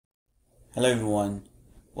Hello everyone,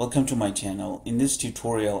 welcome to my channel. In this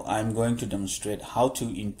tutorial I'm going to demonstrate how to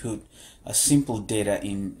input a simple data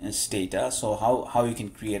in Stata. So how you can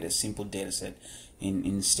create a simple data set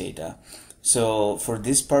in Stata. So for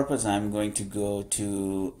this purpose I'm going to go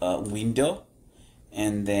to Window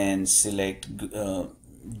and then select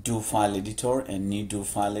Do File Editor and New Do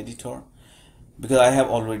File Editor. Because I have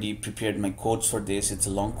already prepared my codes for this, it's a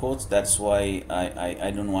long code, that's why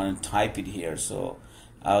I don't want to type it here, so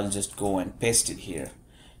I'll just go and paste it here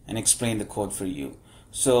and explain the code for you.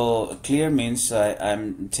 So clear means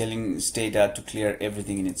I'm telling Stata to clear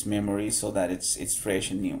everything in its memory so that it's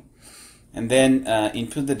fresh and new. And then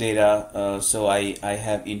input the data. So I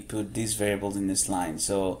have input these variables in this line.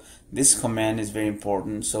 So this command is very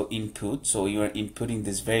important. So input, so you are inputting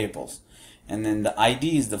these variables, and then the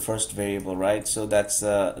ID is the first variable, right? So that's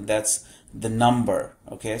the number.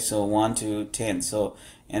 Okay, so 1 to 10. So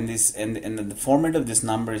and the format of this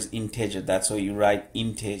number is integer. That's why you write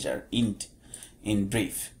integer, int, in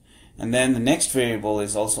brief. And then the next variable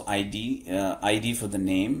is also ID, ID for the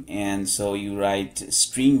name, and so you write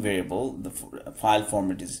string variable. The file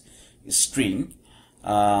format is string,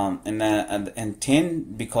 and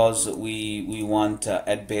 10 because we want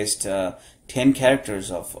at best 10 characters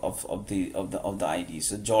of the ID.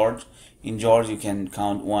 So George, in George you can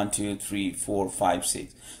count 1, 2, 3, 4, 5,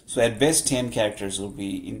 6. So at best 10 characters will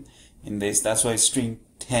be in this. That's why string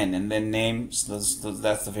 10. And then name, so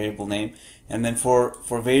that's the variable name. And then for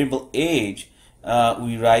variable age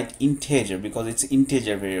we write integer because it's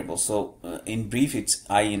integer variable. So in brief it's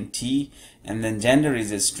int, and then gender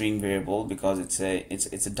is a string variable because it's a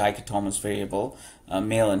dichotomous variable,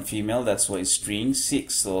 male and female. That's why string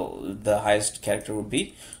 6. So the highest character would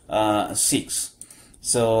be 6.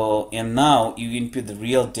 So and now you input the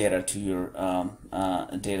real data to your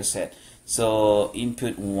data set. So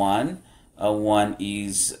input 1. 1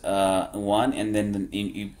 is 1, and then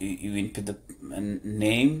you input the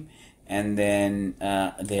name, and then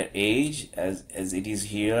their age as it is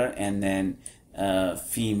here, and then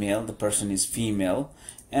female, the person is female,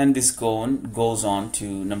 and this goes on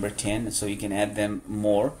to number 10. So you can add them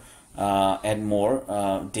more, add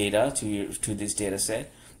more data to this data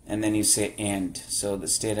set, and then you say end. So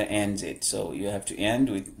this data ends it. So you have to end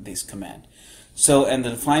with this command. So and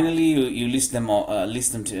then finally you list them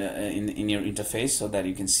to, in your interface so that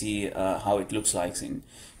you can see how it looks like in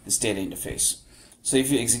this data interface. So if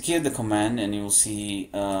you execute the command, and you will see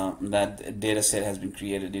that data set has been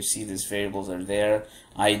created. You see these variables are there: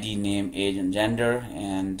 ID, name, age, and gender.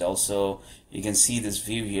 And also you can see this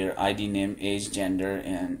view here: ID, name, age, gender,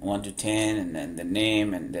 and 1 to 10, and then the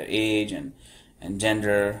name and their age and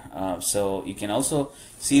gender. So you can also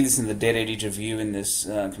see this in the data editor view in this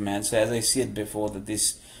command. So as I said before, that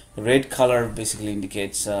this red color basically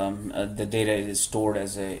indicates the data is stored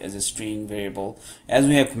as a string variable, as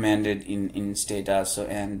we have commanded in Stata. So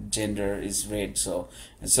and gender is red. So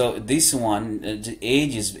this one, the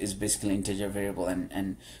age is basically integer variable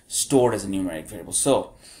and stored as a numeric variable.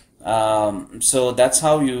 So so that's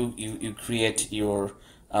how you create your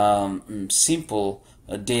simple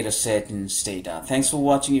data set in Stata. Thanks for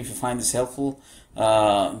watching. If you find this helpful,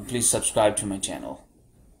 please subscribe to my channel.